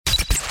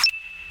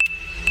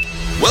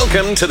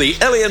Welcome to the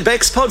Elly and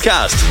Becks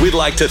podcast. We'd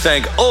like to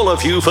thank all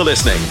of you for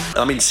listening.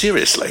 I mean,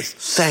 seriously,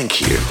 thank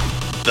you.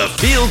 The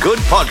Feel Good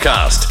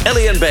Podcast.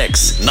 Elly and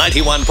Becks,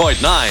 91.9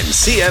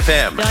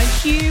 CFM.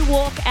 Don't you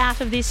walk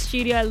out of this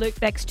studio, Luke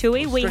Becks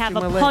Tui. We have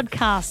a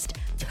podcast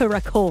to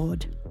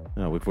record.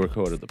 No, we've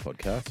recorded the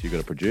podcast. You've got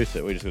to produce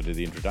it. We just got to do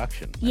the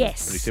introduction. Yes.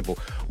 It's pretty simple.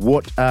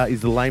 What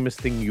is the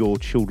lamest thing your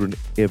children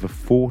ever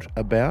fought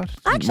about?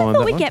 I actually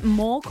thought we'd get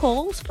more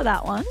calls for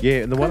that one.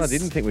 Yeah, and the one I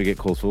didn't think we'd get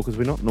calls for, because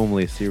we're not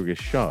normally a serious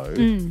show,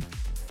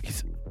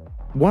 is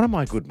one of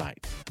my good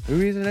mates, who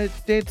is a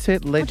dead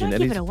set legend. Don't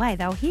give it away.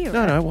 They'll hear it.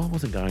 No, I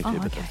wasn't going to,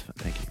 but okay. that's fine.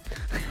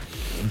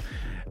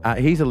 Thank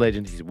you. He's a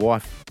legend. His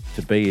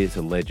wife-to-be is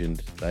a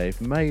legend.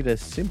 They've made a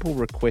simple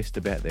request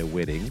about their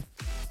wedding.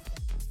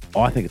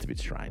 I think it's a bit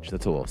strange.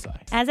 That's all I'll say.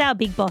 As our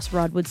big boss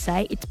Rod would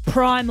say, it's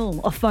primal.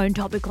 A phone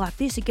topic like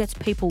this, it gets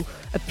people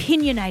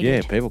opinionated.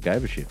 Yeah, people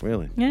gave a shit,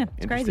 really. Yeah,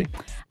 it's crazy.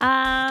 All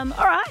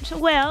right,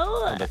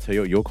 well... That's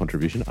your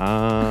contribution.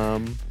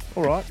 All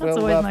right. That's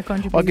always my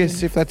contribution. I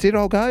guess if that's it,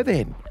 I'll go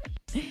then.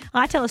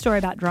 I tell a story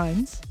about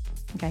drones.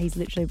 Okay, he's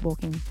literally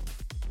walking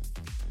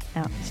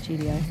out the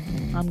studio.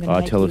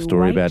 I tell a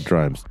story about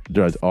drones.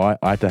 I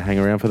have to hang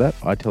around for that.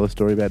 I tell a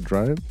story about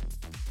drones.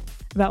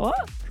 About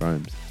what?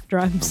 Drones.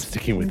 Drums. I'm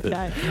sticking with it.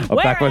 Okay. I'll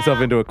back myself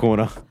into a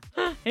corner.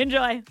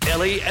 Enjoy.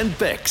 Elly and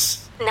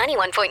Becks.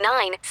 91.9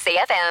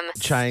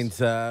 CFM. Chains,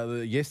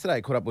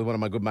 yesterday caught up with one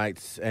of my good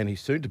mates and his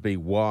soon-to-be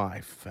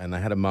wife, and they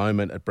had a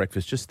moment at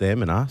breakfast, just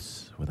them and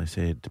us, where they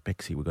said,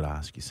 Bexy, we've got to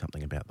ask you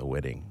something about the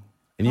wedding.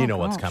 And you know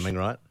what's coming,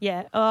 right?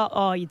 Yeah.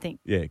 Oh, you'd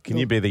think. Yeah. Can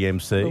you be the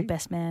MC? Little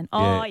best man.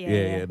 Oh,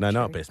 yeah. No,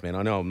 not best man.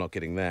 I know I'm not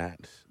getting that.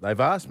 They've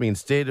asked me,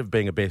 instead of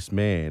being a best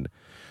man,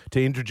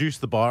 to introduce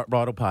the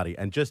bridal party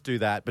and just do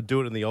that, but do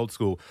it in the old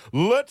school.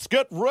 Let's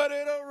get ready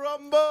to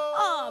rumble.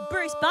 Oh,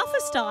 Bruce Buffer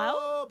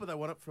style. But they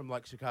want it from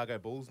like Chicago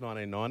Bulls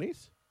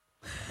 1990s.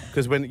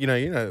 Because when you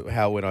know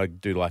how when I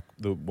do like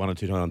the one or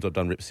two times I've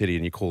done Rip City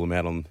and you call them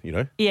out on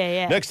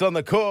Yeah. next on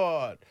the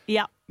court.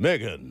 Yeah.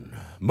 Megan,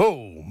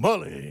 Mo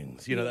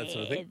Mullings, that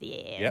sort of thing.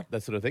 Yeah.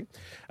 That sort of thing.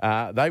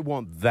 They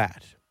want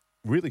that.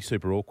 Really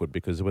super awkward,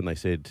 because when they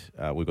said,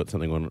 we've got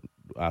something on,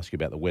 ask you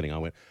about the wedding, I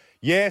went,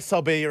 yes,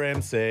 I'll be your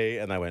MC.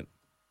 And they went,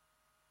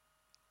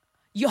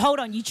 Hold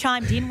on, you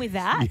chimed in with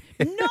that?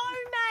 Yeah. No,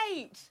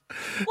 mate.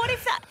 What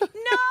if that?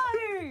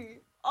 No.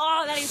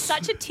 Oh, that is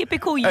such a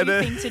typical you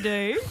thing to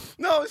do.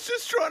 No, it's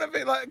just trying to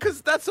be like,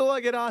 because that's all I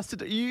get asked to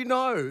do. You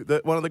know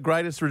that one of the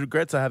greatest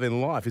regrets I have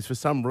in life is, for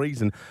some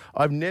reason,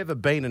 I've never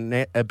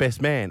been a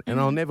best man, and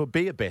I'll never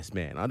be a best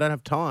man. I don't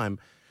have time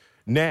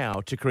now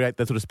to create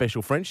that sort of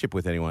special friendship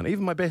with anyone.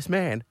 Even my best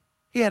man,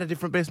 he had a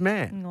different best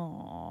man.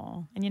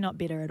 Aw, and you're not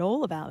bitter at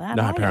all about that,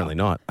 No, are you? apparently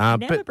not.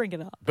 Never bring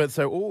it up. But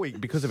so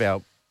because of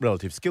our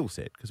relative skill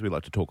set, because we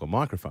like to talk on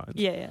microphones.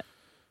 Yeah.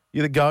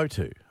 You're the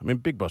go-to. I mean,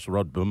 Big Boss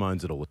Rod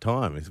bemoans it all the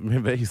time.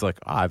 Remember, he's like,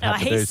 I've had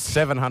to do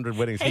 700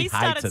 weddings. He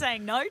started hates it.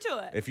 saying no to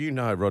it. If you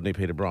know Rodney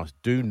Peter Bryce,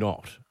 do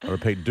not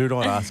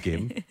ask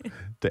him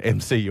to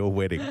MC your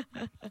wedding,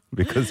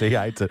 because he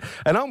hates it.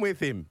 And I'm with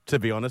him, to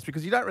be honest,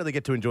 because you don't really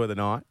get to enjoy the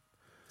night.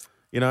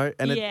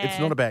 And it's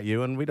not about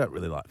you, and we don't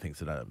really like things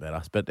that are about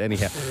us. But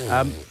anyhow.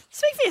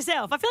 Speak for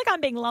yourself. I feel like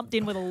I'm being lumped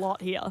in with a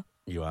lot here.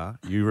 You are.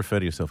 You refer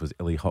to yourself as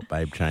Elly Hot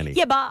Babe Cheney.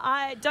 Yeah, but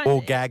I don't.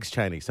 Or Gags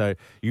Cheney. So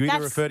you either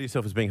refer to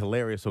yourself as being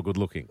hilarious or good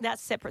looking.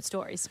 That's separate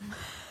stories.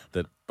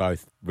 That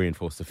both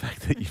reinforce the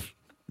fact that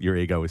your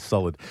ego is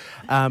solid.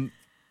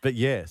 But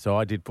yeah, so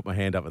I did put my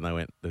hand up and they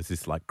went, there's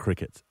this like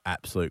crickets,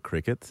 absolute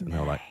crickets. And they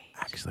were like,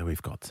 actually,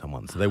 we've got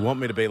someone. So they want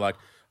me to be like,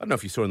 I don't know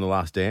if you saw in The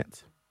Last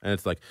Dance, and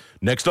it's like,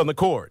 next on the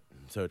court.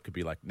 So it could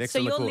be like, next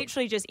on the court. So you're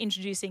literally just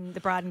introducing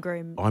the bride and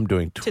groom. I'm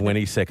doing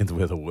 20 seconds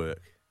worth of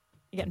work.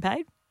 You getting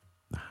paid?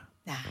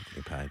 Nah. Not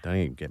getting paid. Don't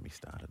even get me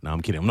started. No,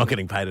 I'm kidding. I'm not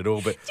getting paid at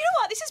all. But do you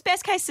know what? This is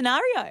best case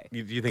scenario.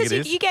 You think it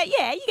is? You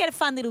get a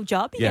fun little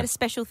job. You get a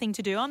special thing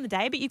to do on the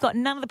day, but you've got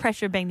none of the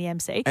pressure of being the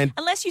MC. And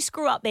unless you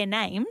screw up their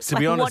names, to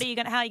be honest, how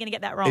are you going to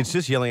get that wrong? It's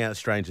just yelling out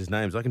strangers'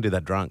 names. I can do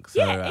that drunk. So,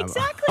 yeah,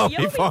 exactly.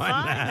 You'll be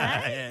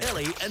fine.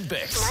 Elly and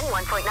Becks.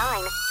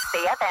 91.9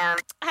 CFM.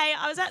 Hey,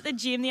 I was at the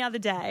gym the other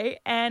day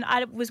and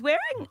I was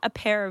wearing a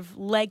pair of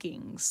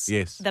leggings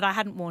that I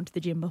hadn't worn to the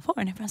gym before,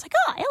 and everyone was like,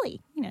 oh,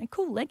 Elly,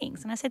 cool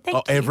leggings. And I said, thank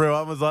you.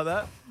 Everyone was like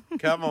that?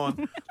 Come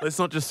on. Let's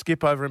not just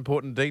skip over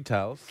important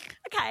details.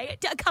 Okay,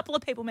 a couple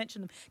of people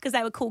mentioned them because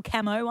they were cool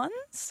camo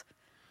ones.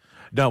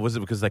 No, was it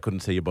because they couldn't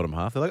see your bottom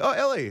half? They're like, oh,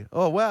 Elly,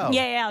 oh, wow.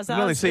 Yeah. I can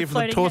only see you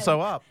from the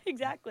torso up.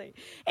 Exactly.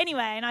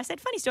 Anyway, and I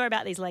said, funny story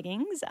about these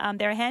leggings.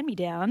 They're a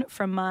hand-me-down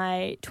from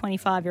my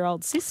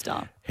 25-year-old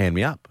sister. Hand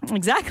me up.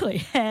 Exactly.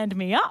 Hand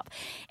me up.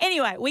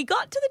 Anyway, we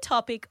got to the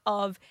topic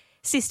of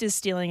sisters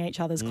stealing each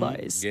other's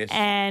clothes. Yes.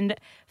 And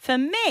for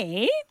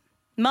me,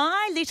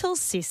 my little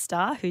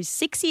sister, who's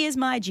 6 years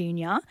my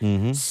junior,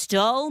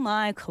 stole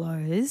my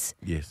clothes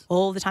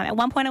all the time. At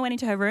one point I went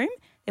into her room,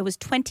 There was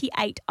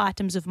 28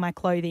 items of my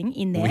clothing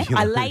in there.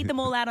 I laid them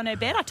all out on her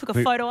bed. I took a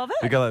photo of it.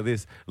 We go like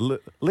this.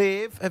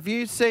 Liv, have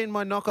you seen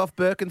my knockoff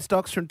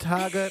Birkenstocks from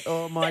Target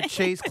or my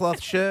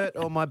cheesecloth shirt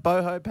or my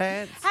boho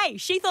pants? Hey,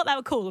 she thought they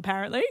were cool,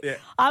 apparently. Yeah.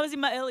 I was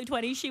in my early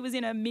 20s. She was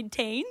in her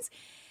mid-teens.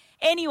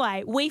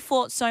 Anyway, we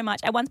fought so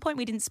much. At one point,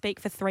 we didn't speak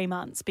for 3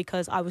 months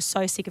because I was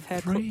so sick of her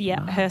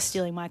her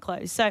stealing my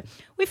clothes. So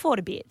we fought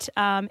a bit.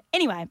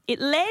 Anyway, it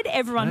led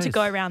everyone to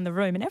go around the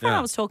room, and everyone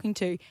I was talking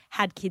to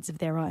had kids of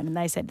their own, and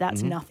they said,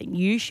 that's nothing.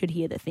 You should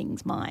hear the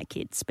things my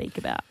kids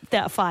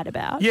fight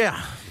about. Yeah.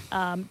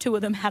 2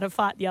 of them had a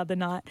fight the other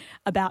night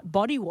about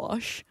body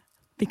wash,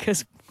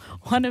 because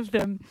one of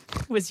them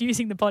was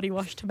using the body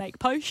wash to make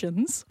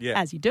potions,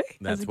 as you do.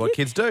 That's what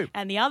kids do.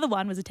 And the other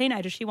one was a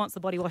teenager. She wants the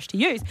body wash to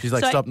use. She's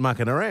like, stop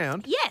mucking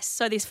around. Yes.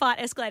 So this fight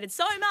escalated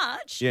so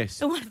much. Yes.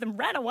 So one of them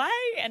ran away,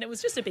 and it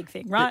was just a big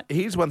thing, right?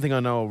 Here's one thing I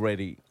know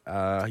already.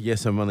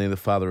 Yes, I'm only the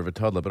father of a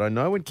toddler, but I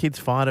know when kids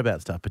fight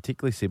about stuff,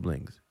 particularly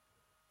siblings,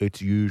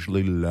 it's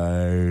usually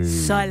lame.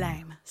 So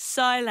lame.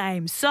 So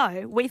lame.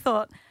 So we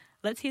thought,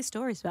 let's hear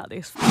stories about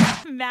this.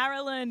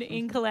 Marilyn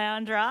in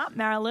Caloundra.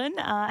 Marilyn,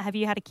 have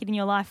you had a kid in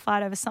your life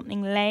fight over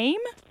something lame?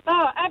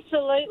 Oh,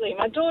 absolutely.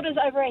 My daughter's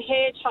over a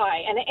hair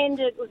tie, and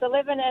it was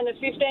 11 and a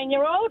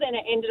 15-year-old, and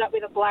it ended up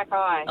with a black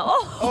eye.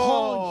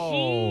 Oh,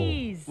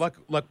 jeez.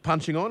 Like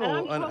punching on? And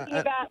I'm talking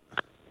about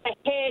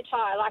a hair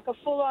tie, like a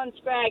full-on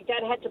scrag.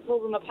 Dad had to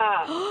pull them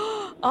apart.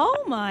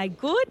 Oh, my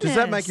goodness. Does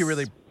that make you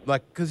really,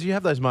 because you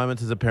have those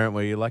moments as a parent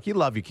where you're like, you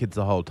love your kids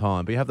the whole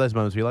time, but you have those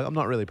moments where you're like, I'm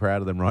not really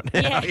proud of them right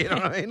now. Yeah. You know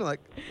what I mean? Like,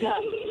 No,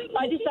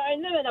 I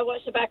disowned them, and I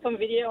watched it back on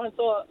video and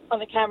saw it on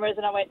the cameras,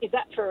 and I went, is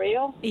that for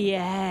real?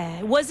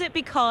 Yeah. Was it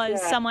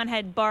because someone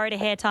had borrowed a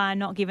hair tie and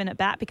not given it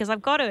back? Because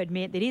I've got to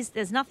admit,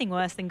 there's nothing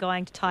worse than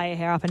going to tie your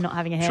hair up and not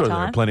having a hair tie. sure, there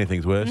are plenty of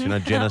things worse,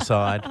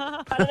 genocide.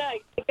 I don't know.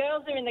 The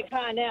girls are in the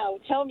car now.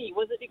 Tell me,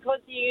 was it because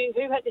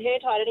who had the hair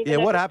tie? I didn't even Yeah,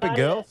 know what who happened,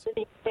 started girls?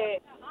 it. Yeah.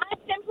 I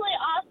simply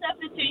asked her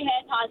for 2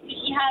 hair ties because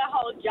she had a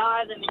whole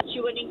jar of them and she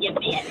wouldn't give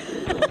me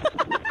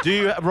any. Do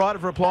you write a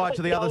reply That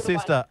to was the the other older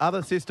sister? one.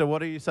 Other sister, what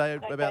do you say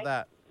about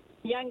that?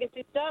 Younger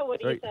sister, what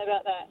do you say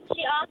about that?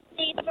 She asked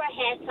me for a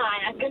hair tie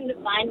and I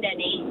couldn't find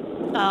any.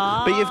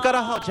 Oh. But you've got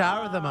a whole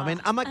jar of them. I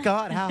mean, oh my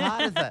God, how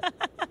hard is that?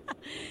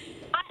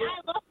 I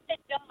lost the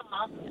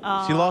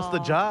jar. She lost the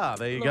jar.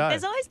 There you Look, go.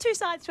 there's always 2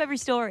 sides to every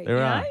story, There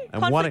you are. know?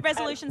 And Conflict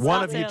resolution one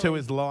starts of you early. 2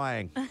 is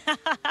lying.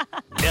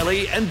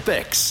 Elly and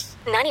Becks.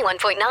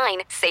 91.9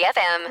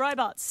 CFM.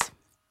 Robots.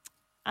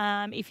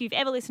 If you've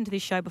ever listened to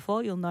this show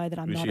before, you'll know that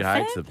I'm not She a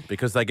fan. hates them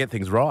because they get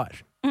things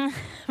right.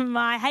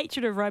 My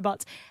hatred of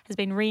robots has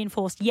been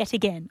reinforced yet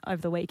again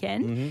over the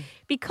weekend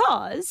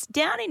because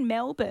down in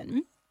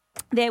Melbourne,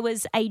 there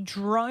was a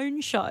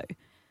drone show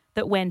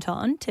that went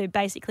on to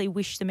basically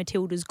wish the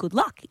Matildas good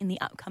luck in the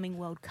upcoming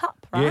World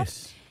Cup, right?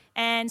 Yes.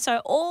 And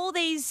so all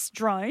these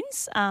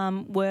drones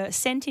were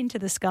sent into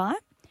the sky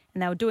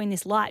and they were doing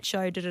this light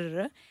show,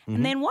 and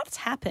then what's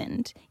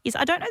happened is,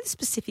 I don't know the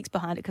specifics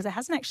behind it because it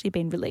hasn't actually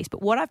been released,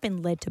 but what I've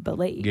been led to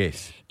believe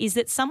is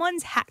that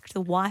someone's hacked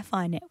the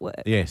Wi-Fi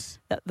network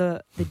that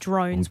the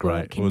drones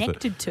were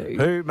connected to.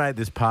 Who made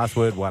this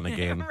password one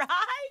again? Right?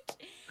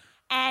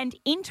 And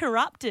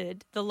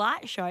interrupted the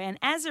light show, and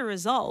as a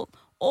result,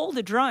 all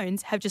the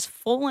drones have just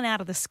fallen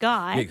out of the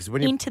sky 'cause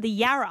when you- into the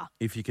Yarra.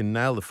 If you can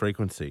nail the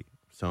frequency,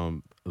 so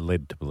I'm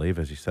led to believe,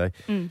 as you say,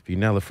 if you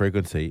nail the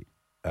frequency,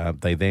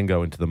 they then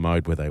go into the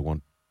mode where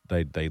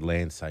they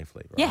land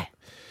safely, right? Yeah.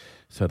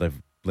 So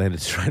they've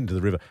landed straight into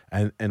the river.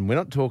 And we're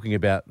not talking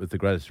about, with the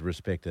greatest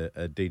respect,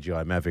 a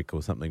DJI Mavic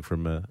or something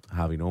from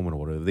Harvey Norman or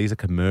whatever. These are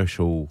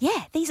commercial.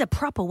 Yeah, these are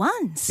proper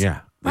ones.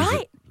 Yeah.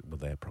 Right? Well,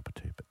 they're proper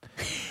too,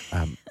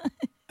 but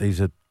these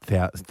are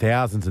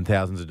thousands and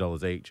thousands of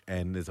dollars each,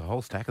 and there's a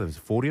whole stack of them. There's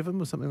 40 of them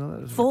or something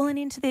like that. Fallen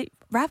into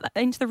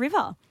the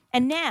river.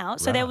 And now,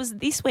 so there was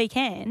this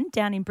weekend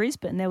down in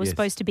Brisbane, there was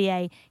supposed to be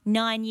a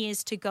 9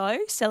 years to go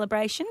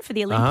celebration for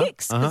the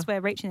Olympics because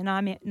we're reaching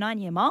the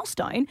 9-year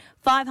milestone.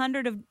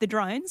 500 of the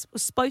drones were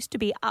supposed to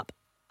be up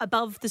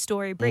above the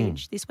Story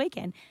Bridge this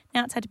weekend.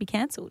 Now it's had to be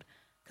cancelled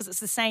because it's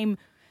the same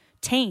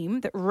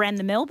team that ran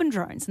the Melbourne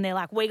drones, and they're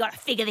like, we got to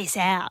figure this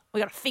out. We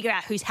got to figure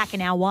out who's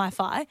hacking our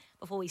Wi-Fi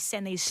before we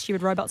send these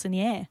stupid robots in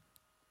the air.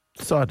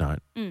 Side note,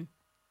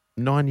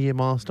 9-year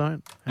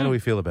milestone. How do we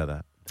feel about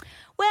that?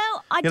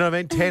 Well, You know what I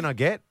mean? 10 I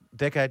get,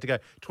 decade to go.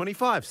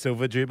 25,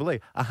 silver jubilee.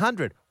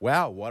 100,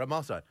 wow, what a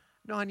milestone.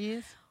 9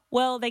 years.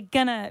 Well, they're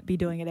going to be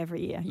doing it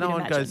every year, No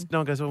one goes,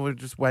 well, we're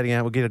just waiting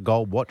out. We'll get a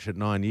gold watch at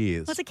 9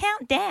 years. Well, it's a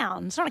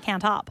countdown. It's not a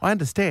count up. I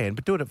understand,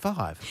 but do it at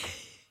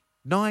 5.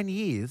 9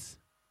 years.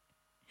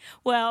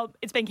 Well,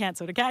 it's been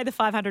cancelled, okay? The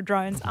 500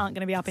 drones aren't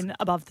going to be up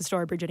above the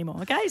Story Bridge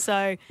anymore, okay?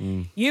 So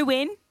you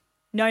win.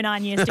 No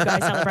 9 years to go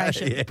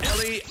celebration.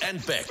 Elly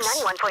and Becks.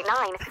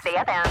 91.9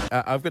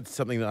 CFM. I've got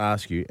something to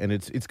ask you, and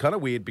it's kind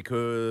of weird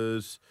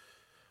because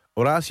I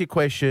want to ask you a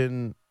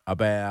question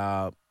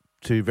about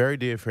 2 very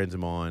dear friends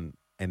of mine,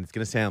 and it's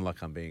going to sound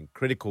like I'm being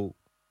critical,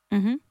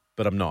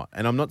 but I'm not.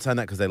 And I'm not saying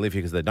that because they live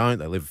here, because they don't.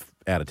 They live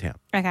out of town.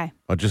 Okay.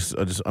 I'm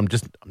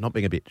not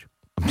being a bitch.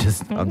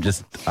 I'm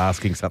just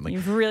asking something.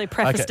 You've really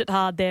prefaced it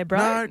hard there, bro.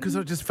 No, because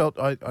I just felt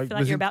I feel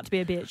like you're about to be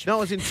a bitch. No, I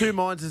was in two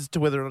minds as to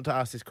whether or not to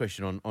ask this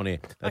question on air.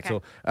 That's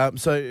Okay. all.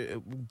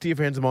 So, dear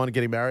friends of mine are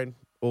getting married.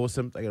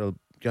 Awesome. They got a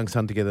young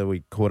son together.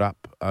 We caught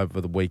up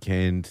over the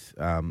weekend.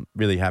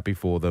 Really happy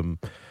for them.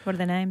 What are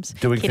their names?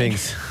 Doing Kidding.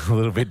 things a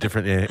little bit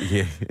different.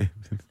 Yeah.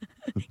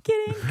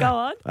 Kidding.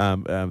 Go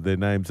on. Their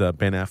names are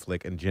Ben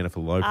Affleck and Jennifer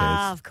Lopez.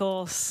 Ah, of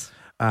course.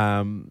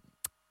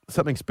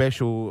 Something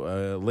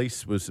special.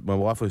 My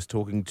wife was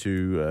talking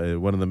to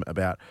one of them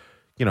about,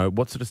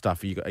 what sort of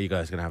stuff are you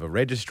guys going to have a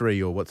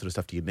registry, or what sort of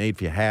stuff do you need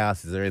for your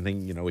house? Is there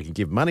anything we can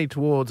give money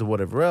towards or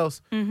whatever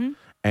else? Mm-hmm.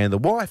 And the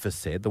wife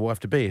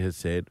to be has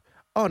said,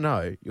 oh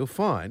no, you'll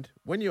find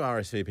when you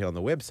RSVP on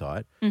the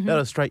website,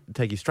 that'll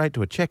take you straight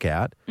to a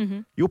checkout. Mm-hmm.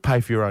 You'll pay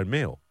for your own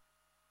meal.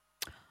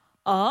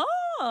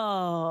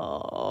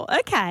 Oh,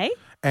 okay.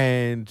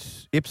 And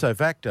ipso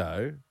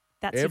facto,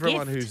 That's your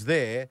everyone gift. who's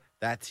there,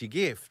 that's your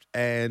gift.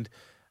 And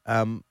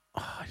I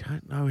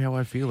don't know how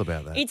I feel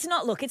about that. It's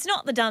not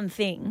the done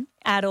thing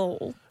at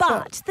all.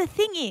 But the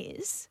thing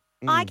is,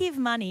 I give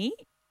money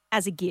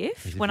as a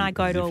gift when I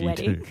go to a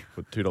wedding.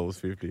 For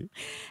 $2.50.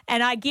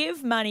 And I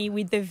give money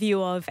with the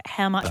view of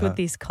how much would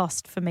this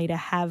cost for them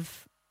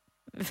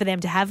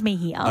to have me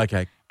here.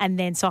 Okay. And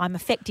then so I'm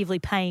effectively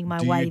paying my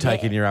Do way you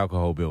take there. in your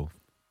alcohol bill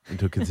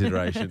into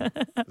consideration?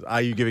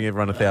 Are you giving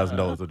everyone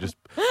 $1,000 or just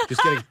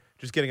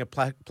getting a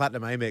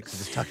platinum Amex and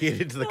just tucking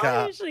it into the I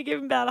car? usually give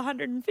them about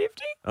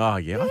 150. Oh,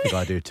 yeah, I think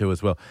I do too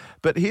as well.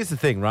 But here's the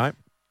thing, right?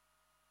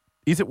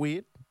 Is it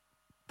weird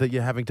that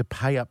you're having to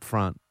pay up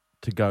front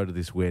to go to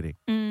this wedding?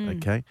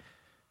 Okay.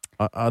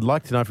 I'd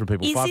like to know from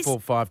people.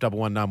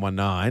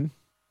 5451119.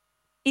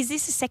 Is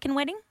this a second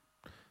wedding?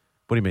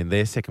 What do you mean?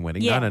 Their second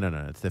wedding? Yeah.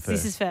 No. It's their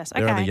first. This is first.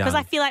 They're Okay. only young. Because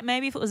I feel like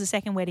maybe if it was a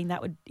second wedding,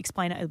 that would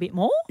explain it a bit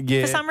more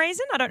Yeah. for some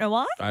reason. I don't know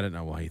why. I don't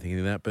know why you're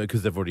thinking that, but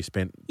because they've already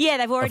spent. Yeah,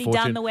 they've already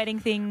fortune. done the wedding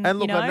thing. And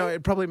look, I know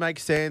it probably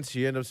makes sense.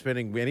 You end up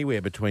spending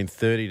anywhere between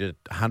 $30,000 to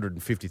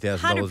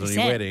 $150,000 on your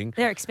 100%. wedding.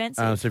 They're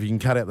expensive. So if you can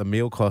cut out the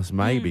meal costs,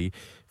 maybe.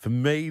 For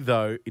me,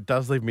 though, it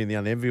does leave me in the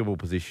unenviable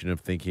position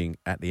of thinking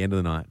at the end of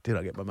the night, did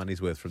I get my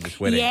money's worth from this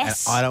wedding?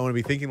 Yes. And I don't want to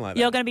be thinking like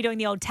that. You're going to be doing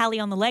the old tally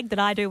on the leg that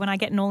I do when I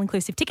get an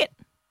all-inclusive ticket.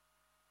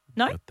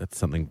 No? That's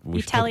something we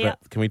You should talk tally about.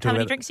 up Can we talk how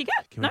many about drinks you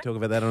get? Can No? we talk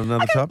about that on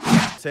another time?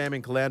 Sam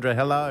in Caloundra,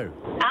 hello.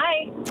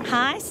 Hi.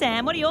 Hi,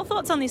 Sam. What are your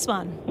thoughts on this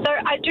one? So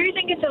I do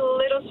think it's a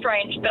little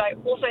strange, but I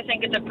also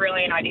think it's a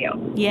brilliant idea.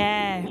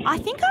 Yeah. I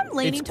think I'm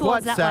leaning It's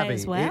towards quite that savvy. way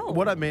as well.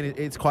 What I mean,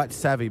 it's quite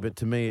savvy, but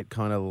to me, it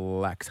kind of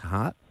lacks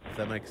heart. Does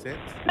that make sense?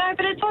 No,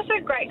 but it's also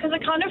great because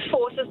it kind of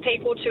forces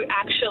people to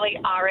actually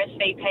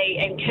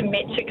RSVP and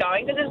commit to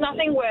going, because there's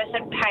nothing worse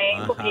than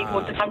paying for people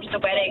to come to the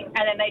wedding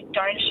and then they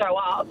don't show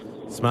up.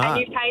 Smart. And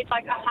you've paid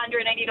like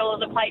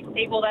 $180 a plate for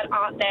people that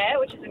aren't there,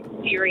 which is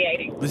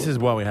infuriating. This is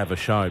why we have a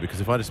show, because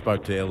if I just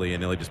spoke to Elly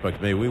and Elly just spoke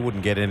to me, we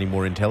wouldn't get any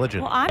more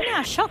intelligent. Well, I'm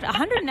now shocked.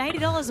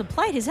 $180 a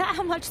plate. Is that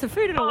how much the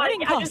food at a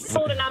wedding I costs? just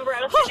pulled a number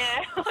out of thin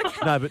air.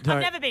 No, but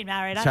I've never been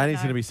married. I don't Shani's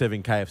know. going to be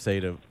serving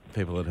KFC to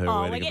people at her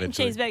Oh, wedding we're getting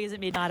eventually. cheeseburgers at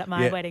midnight at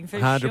my Yeah, wedding for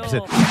 100%.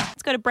 sure.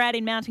 Let's go to Brad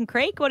in Mountain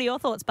Creek. What are your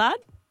thoughts, bud?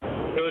 Well,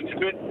 it's a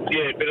bit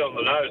on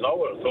the nose, I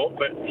would have thought.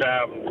 But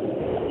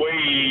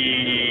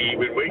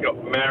when we got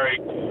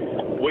married,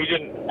 we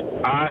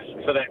didn't ask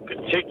for that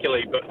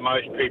particularly, but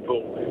most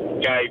people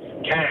gave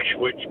cash,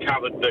 which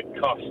covered the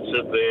costs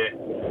of their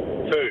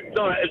food.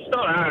 It's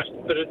not asked,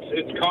 but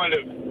it's kind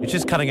of... It's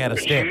just cutting out a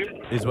step,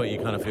 assumed. is what you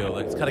kind of feel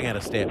like. It's cutting out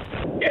a step.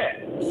 Yeah.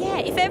 Yeah,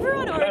 if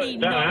everyone already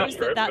Don't knows ask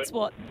for that it, that's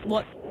but-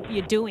 what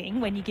you're doing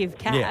when you give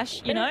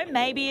cash,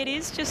 maybe it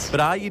is just...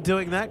 But are you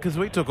doing that? Because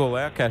we took all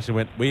our cash and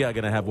went, we are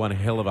going to have one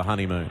hell of a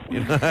honeymoon.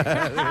 You know what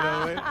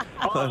I mean?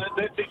 Oh,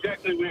 that's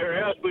exactly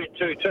where ours went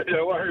to, too.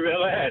 Don't worry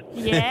about that.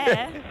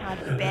 Yeah, I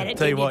bet it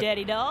Tell you did, you what,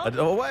 dirty dog.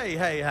 Oh, wait,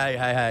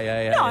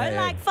 hey. No,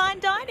 like fine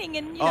dining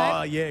and,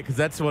 Oh, yeah, because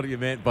that's what you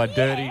meant by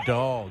dirty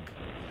dog.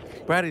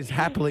 Brad is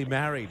happily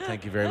married.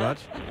 Thank you very much.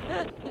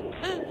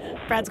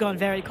 Brad's gone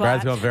very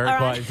quiet. Brad's gone very All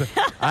quiet.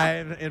 right. I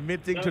am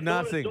admitting to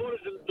nothing.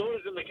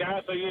 Daughter's in the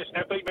car, so yes,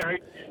 happily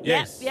married.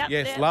 Yes,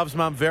 Yep. loves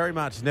mum very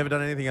much. Has never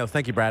done anything else.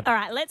 Thank you, Brad. All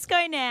right, let's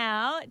go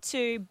now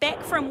to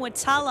Beck from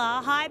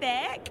Watala. Hi,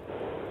 Beck.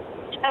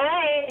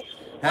 Hey,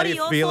 How What do are you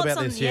your feel thoughts about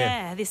on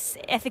this? this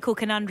ethical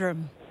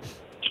conundrum?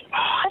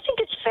 I think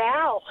it's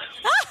foul.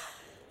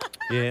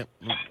 Yeah.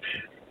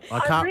 I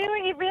It can't.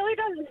 really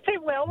doesn't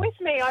sit well with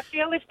me. I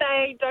feel if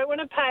they don't want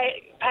to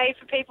pay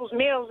for people's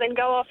meals, then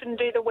go off and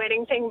do the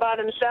wedding thing by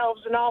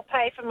themselves, and I'll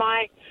pay for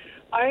my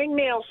own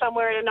meal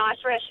somewhere at a nice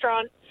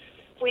restaurant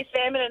with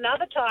them at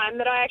another time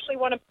that I actually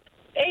want to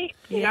eat.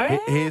 You know,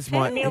 Here's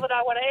the meal that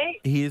I want to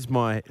eat. Here's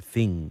my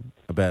thing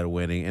about a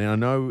wedding, and I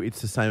know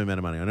it's the same amount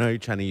of money. I know,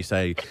 Chani, you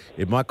say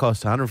it might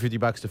cost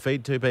 $150 to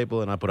feed two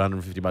people, and I put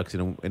 $150 in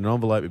an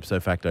envelope ipso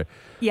facto.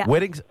 Yeah.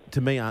 Weddings, to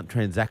me, aren't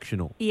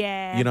transactional.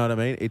 Yeah. You know what I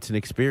mean? It's an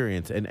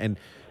experience,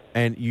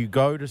 and you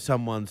go to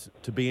someone's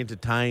to be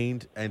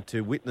entertained and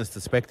to witness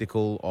the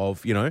spectacle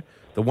of, the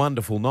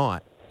wonderful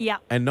night. Yeah.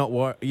 And not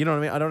worry. You know what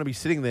I mean? I don't want to be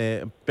sitting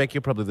there. Beck,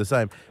 you're probably the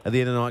same. At the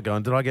end of the night,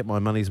 going, did I get my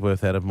money's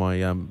worth out of my,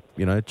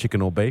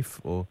 chicken or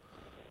beef, or,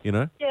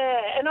 Yeah,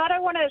 and I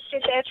don't want to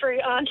sit there through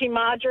Auntie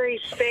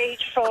Marjorie's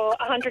speech for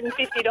 $150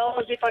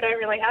 if I don't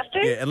really have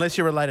to. Yeah, unless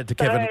you're related to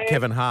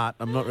Kevin Hart,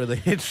 I'm not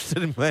really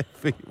interested in where.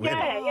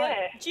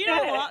 Yeah. Do you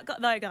know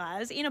what, though,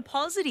 guys? In a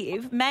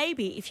positive,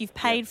 maybe if you've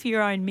paid for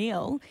your own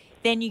meal,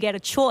 then you get a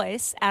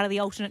choice out of the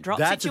alternate drop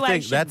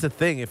situation. That's a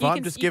thing. If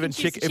I'm just given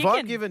chicken, if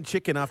I'm given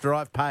chicken after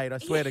I've paid, I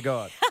swear to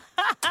God,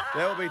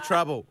 there will be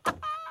trouble.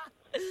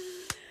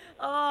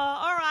 Oh,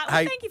 all right. Well,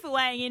 Hey, thank you for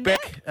weighing in,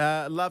 Beck,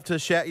 love to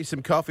shout you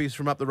some coffees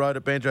from up the road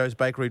at Banjo's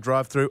Bakery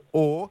drive-through,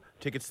 or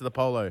tickets to the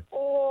Polo.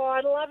 Oh,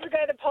 I'd love to go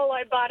to Polo,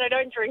 but I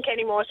don't drink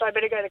anymore, so I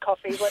better go to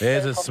coffee.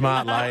 There's a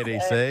smart lady,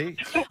 see?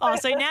 Oh,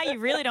 so now you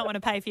really don't want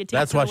to pay for your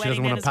tickets. That's why she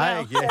doesn't want to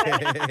pay. Well.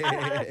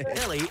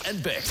 Yeah. Elly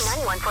and Becks.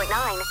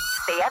 91.9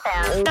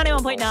 CFM.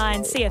 91.9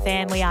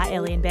 CFM, we are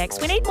Elly and Becks.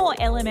 We need more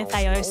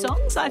LMFAO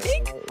songs, I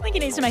think. I think it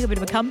needs to make a bit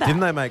of a comeback.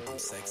 Didn't they make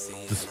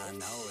just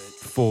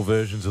 4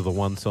 versions of the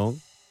one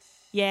song?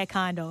 Yeah,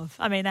 kind of.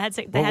 I mean, they had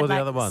What were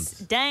the other ones?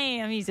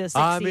 Damn, he's a sexy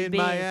I'm in bitch.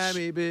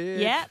 Miami, bitch.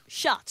 Yeah,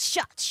 shots.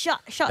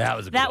 That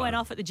was a good That one. went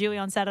off at the Dewey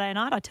on Saturday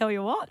night. I tell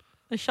you what,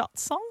 the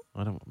shots song.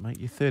 I don't make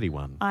you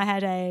 31. I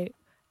had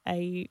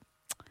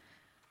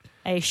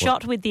a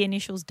shot with the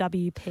initials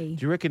WP.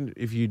 Do you reckon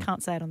if you...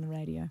 Can't say it on the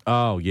radio.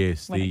 Oh,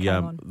 yes, When it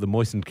came on. the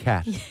moistened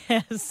cat.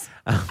 Yes. Is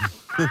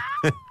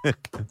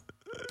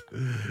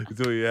that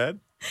what you had?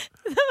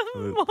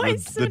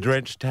 The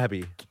drenched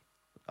tabby.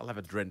 I'll have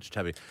a drenched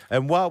tabby.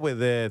 And while we're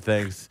there,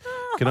 thanks,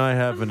 can I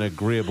have an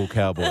agreeable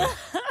cowboy?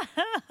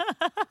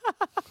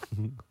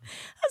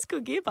 That's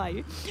good gear by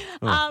you.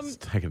 It's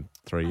taken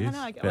 3 years. I know,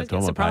 I About always time get I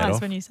paid surprised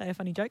off. when you say a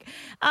funny joke.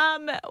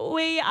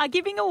 We are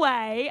giving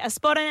away a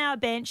spot on our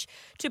bench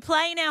to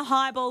play in our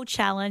highball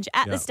challenge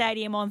at the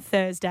stadium on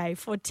Thursday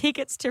for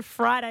tickets to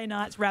Friday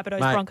night's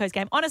Rabbitohs-Broncos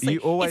game. Honestly,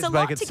 You always it's a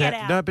make lot it to get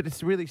sound... out. No, but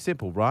it's really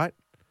simple, right?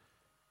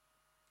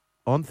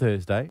 On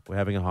Thursday, we're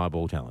having a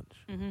highball challenge.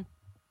 Mm-hmm.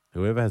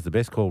 Whoever has the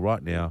best call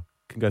right now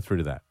can go through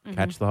to that. Mm-hmm.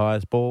 Catch the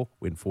highest ball,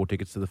 win 4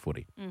 tickets to the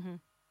footy.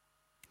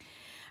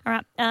 All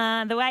right.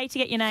 The way to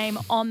get your name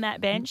on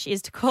that bench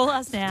is to call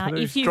us now Don't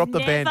if just you've drop the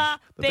never bench.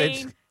 The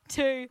bench. been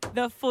to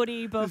the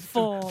footy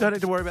before. Don't need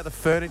to worry about the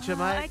furniture,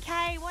 mate.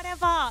 Okay,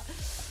 whatever.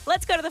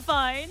 Let's go to the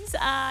phones.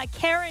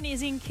 Karen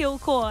is in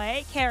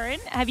Kilcoy. Karen,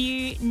 have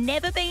you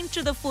never been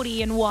to the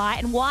footy and why?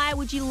 And why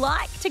would you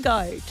like to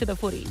go to the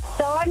footy?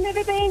 So I've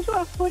never been to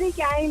a footy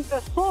game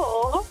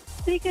before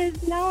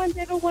because no one's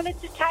ever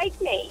wanted to take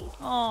me.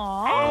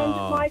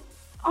 Aww. And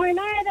I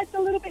know that's a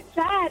little bit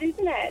sad,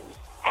 isn't it?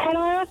 And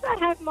I also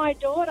have my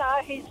daughter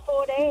who's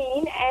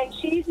 14 and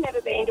she's never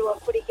been to a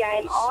footy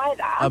game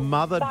either. A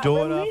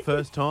mother-daughter But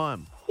first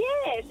time.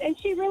 Yes, and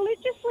she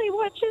religiously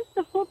watches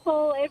the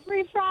football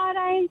every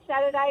Friday and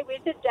Saturday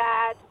with her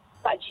dad,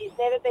 but she's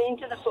never been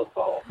to the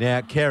football. Now,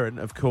 Karen,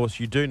 of course,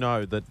 you do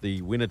know that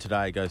the winner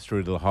today goes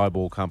through to the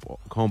highball comp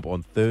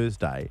on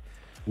Thursday.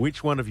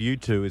 Which one of you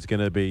two is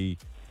going to be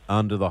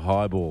under the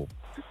highball?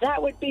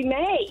 That would be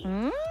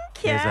me.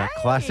 There's a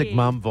classic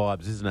mum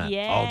vibes, isn't it?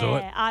 Yeah, I'll do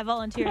it. I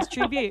volunteer as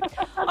tribute.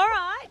 All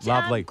right.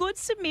 Lovely. Good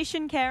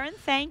submission, Karen.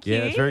 Thank you.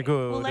 Yeah, it's very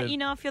good. We'll let you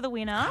know if you're the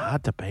winner.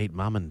 Hard to beat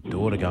mum and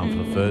daughter going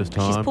for the first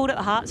time. She's pulled at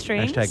the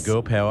heartstrings. Hashtag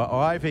girl power.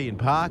 Ivy in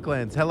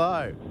Parklands,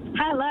 hello.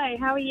 Hello,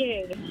 how are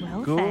you?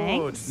 Well, Good.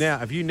 thanks. Now,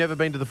 have you never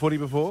been to the footy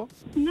before?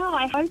 No,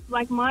 I hope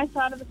my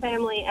side of the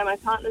family and my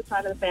partner's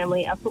side of the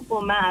family are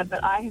football mad,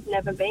 but I have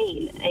never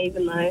been,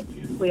 even though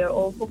we are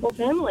all football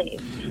families.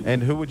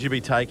 And who would you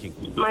be taking?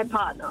 My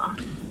partner.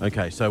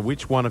 Okay, so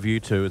which one of you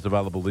two is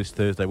available this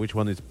Thursday? Which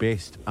one is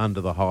best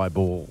under the high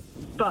ball?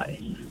 Both.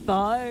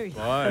 Both.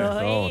 Oh,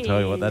 I'll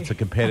tell you what, that's a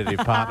competitive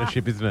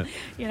partnership, isn't it?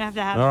 You're going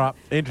to have All right,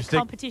 interesting.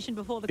 competition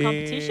before the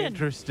competition.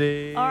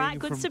 Interesting. All right,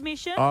 good From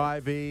submission.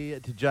 Ivy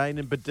to Jane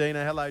and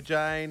Bedina. Hello,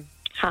 Jane.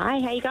 Hi,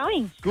 how you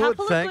going? Good,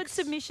 Couple thanks. of good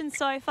submissions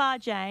so far,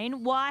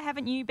 Jane. Why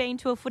haven't you been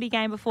to a footy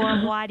game before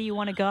and why do you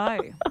want to go?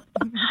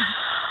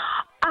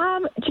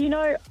 Do you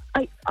know,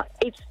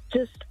 it's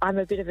just, I'm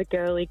a bit of a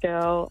girly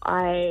girl.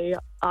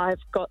 I've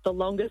got the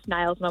longest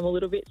nails and I'm a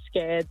little bit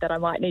scared that I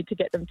might need to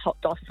get them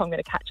topped off if I'm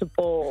going to catch a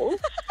ball.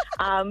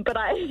 But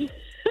I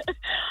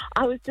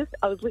was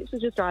literally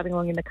just driving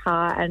along in the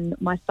car and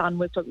my son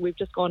we've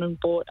just gone and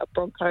bought a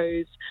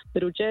Broncos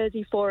little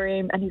jersey for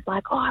him and he's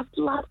like, oh, I'd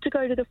love to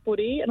go to the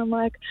footy. And I'm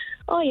like,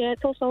 oh yeah,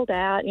 it's all sold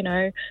out, you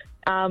know.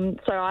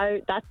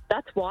 So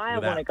that's why I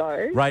want to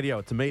go. Radio,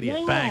 it's immediate.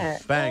 Yeah. Bang,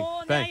 bang, Oh,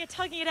 now bang. you're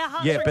tugging at our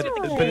hearts. Yeah, but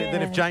Ridiculous.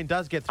 then if Jane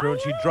does get through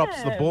and she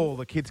drops the ball,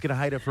 the kid's going to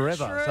hate her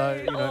forever. True.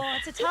 So, you know. Oh,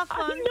 it's a tough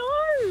one.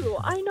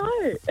 I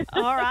know.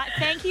 All right.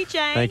 Thank you,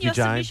 Jane. Thank you, Your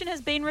Jane. submission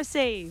has been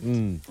received.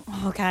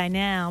 Okay,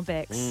 now,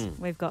 Becks,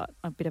 we've got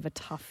a bit of a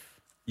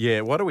tough...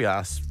 Yeah, why do we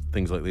ask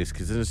things like this?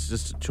 Because it's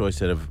just a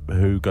choice out of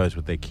who goes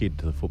with their kid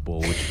to the football,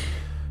 which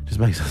just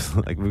makes us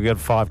like we've got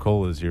 5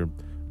 callers. You're a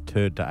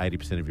turd to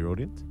 80% of your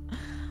audience.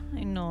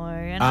 I know,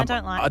 and I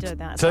don't like doing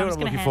that, so I'm just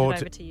going to hand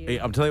it over to you.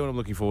 I'm telling you what I'm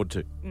looking forward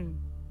to.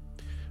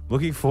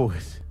 Looking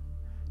forward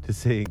to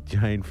seeing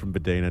Jane from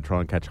Bedina try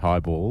and catch high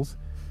balls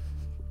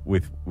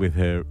with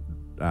her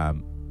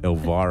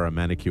Elvira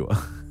manicure.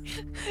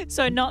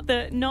 So not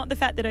the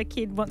fact that her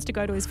kid wants to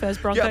go to his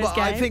first Broncos Yeah, but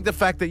game. I think the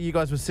fact that you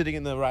guys were sitting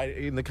in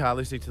the car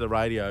listening to the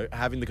radio,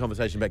 having the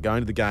conversation about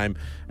going to the game,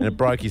 and it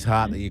broke his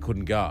heart that you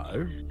couldn't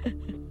go.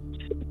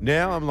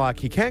 Now I'm like,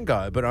 he can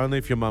go, but only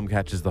if your mum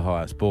catches the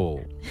highest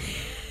ball.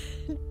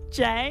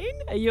 Jane,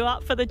 are you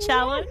up for the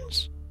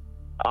challenge?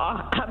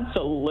 Oh,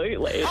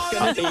 absolutely. It's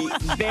going to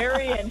be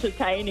very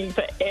entertaining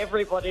for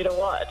everybody to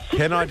watch.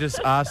 Can I just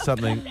ask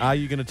something? Are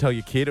you going to tell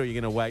your kid, or are you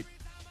going to wait?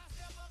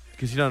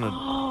 Because you don't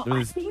know.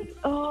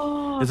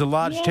 There's a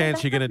large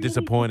chance you're going to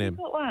disappoint him.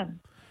 One.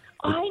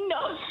 I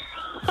know.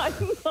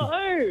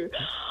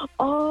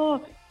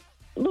 Oh,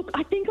 look,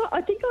 I think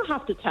I'll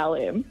have to tell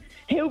him.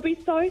 He'll be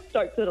so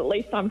stoked that at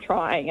least I'm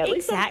trying. At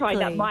least I'm trying.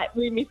 That might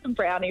win me some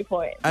brownie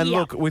points. And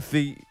look, with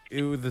the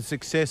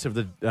success of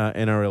the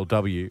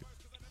NRLW,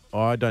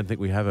 I don't think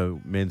we have a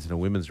men's and a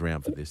women's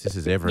round for this. This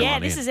is everyone. Yeah,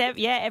 this is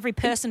every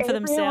person for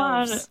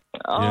themselves.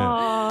 Oh,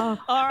 all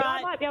right.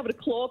 I might be able to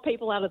claw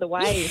people out of the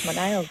way with my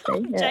nails.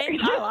 Jane,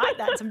 I like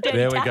that. Some dirty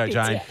There we go,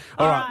 tactics. Jane.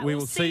 All right, we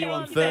will see you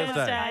on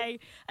Thursday.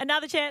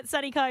 Another chance,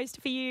 Sunny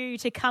Coast, for you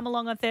to come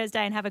along on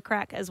Thursday and have a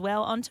crack as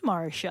well on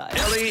tomorrow's show.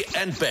 Elly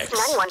and Becks.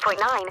 91.9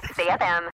 CFM.